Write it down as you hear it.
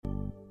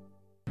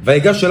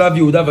ויגש אליו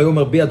יהודה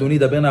ויאמר בי אדוני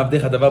דבר נא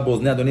עבדיך דבר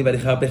באוזני אדוני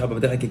והליכה ארבעיך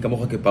בבתיך כי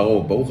כמוך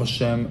כפרעה. ברוך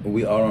Hashem,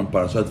 we are on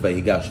Parashat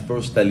Vayigash,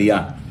 first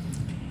Aliyah.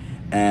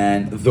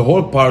 And the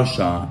whole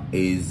parsha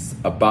is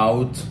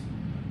about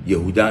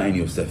Yehuda and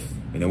Yosef.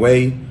 In a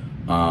way,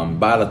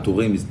 Baal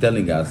HaTurim is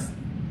telling us,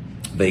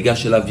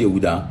 Vayigash elav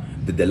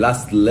Yehuda, that the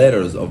last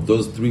letters of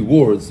those three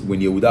words, when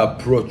Yehuda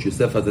approached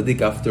Yosef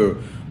HaTzadik after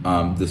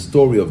the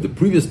story of the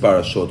previous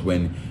parashot,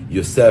 when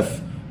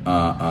Yosef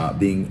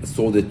being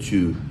sold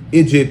to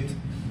Egypt,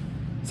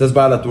 says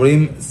Baal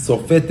HaTurim,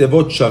 Sofet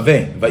Tevot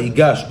Shaveh,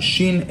 Vayigash,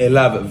 Shin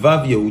elav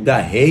Vav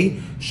Yehuda, Hey,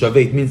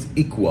 Shaveh, it means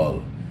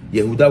equal.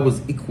 Yehuda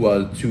was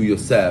equal to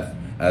Yosef.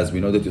 As we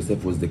know that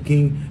Yosef was the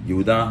king,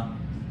 Yehuda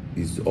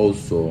is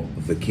also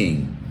the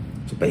king.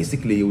 So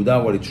basically,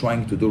 Yehuda, what he's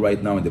trying to do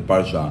right now in the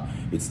Parsha,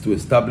 it's to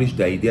establish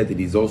the idea that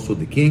he's also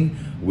the king.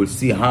 We'll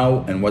see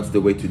how and what's the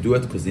way to do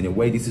it, because in a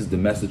way, this is the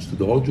message to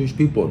the whole Jewish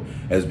people.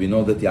 As we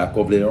know that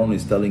Yaakov later on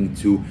is telling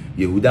to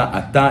Yehuda,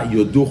 Ata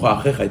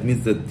yoducha achecha. It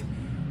means that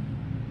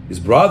his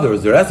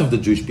brothers, the rest of the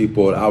Jewish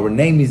people, our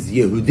name is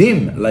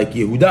Yehudim, like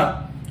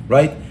Yehuda,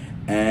 right?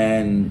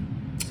 And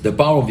the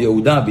power of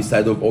Yehuda,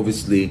 beside of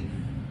obviously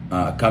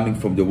coming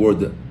from the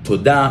word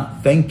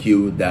Todah, thank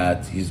you,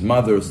 that his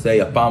mother say,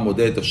 Apam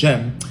Odeh et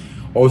Hashem,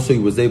 also he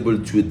was able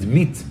to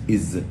admit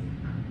his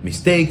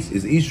mistakes,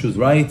 his issues,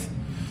 right?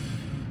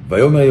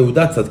 Vayomer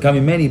Yehuda tzadka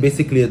mimeni,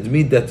 basically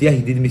admit that, yeah,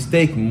 he did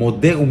mistake,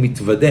 modeh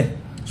umitvadeh.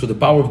 So the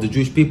power of the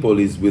Jewish people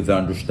is with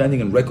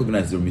understanding and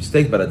recognize their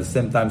mistake, but at the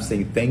same time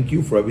saying thank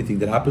you for everything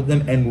that happened to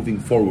them and moving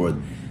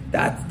forward.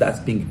 That's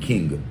being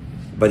king.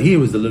 But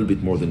here is a little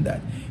bit more than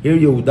that. Here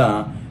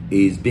Yehuda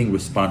is being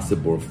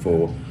responsible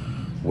for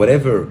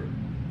whatever.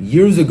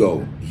 Years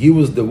ago, he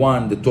was the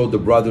one that told the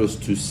brothers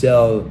to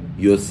sell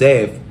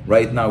Yosef.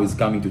 Right now, he's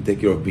coming to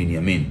take care of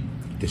Binyamin.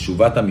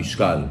 Teshuvat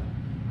HaMishkal.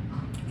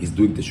 He's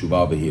doing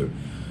Teshuvah over here.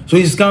 So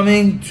he's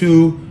coming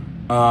to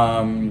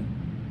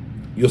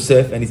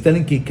Yosef and he's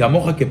telling Ki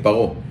kamocha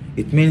keparo.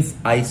 It means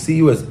I see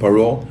you as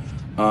Paro.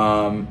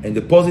 In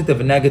the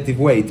positive and negative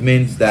way, it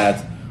means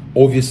that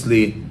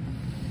obviously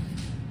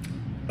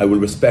I will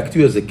respect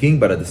you as a king,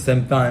 but at the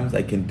same time,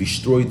 I can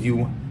destroy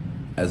you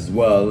as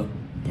well,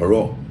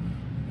 Paro.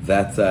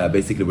 That's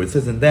basically what it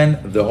says. And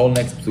then the whole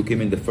next psukim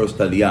in the first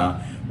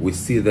Aliyah, we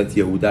see that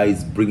Yehuda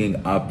is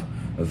bringing up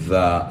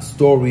the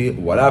story.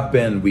 What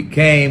happened? We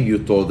came, you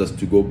told us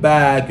to go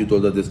back, you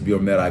told us this be your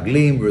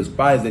meraglim, we're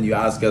spies, then you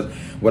ask us,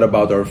 what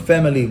about our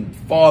family,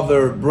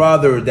 father,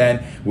 brother,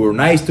 then we're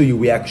nice to you,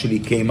 we actually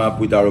came up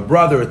with our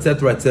brother,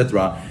 etc.,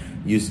 etc.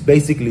 You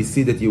basically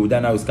see that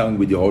Yehuda now is coming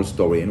with the whole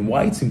story. And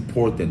why it's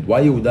important,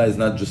 why Yehuda is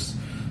not just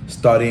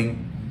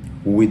starting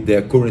with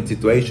the current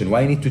situation,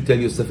 why you need to tell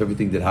yourself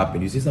everything that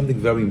happened. You see something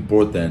very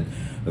important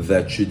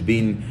that should be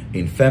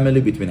in family,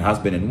 between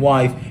husband and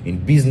wife, in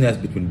business,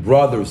 between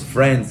brothers,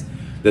 friends,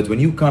 that when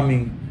you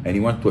coming and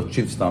you want to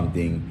achieve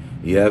something,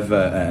 you have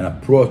an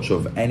approach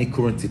of any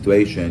current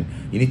situation,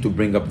 you need to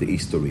bring up the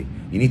history.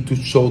 You need to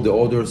show the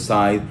other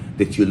side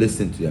that you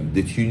listen to them,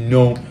 that you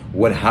know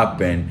what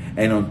happened,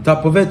 and on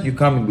top of it, you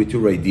come in with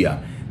your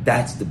idea.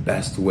 That's the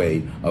best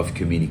way of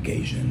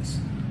communications.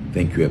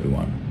 Thank you,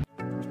 everyone.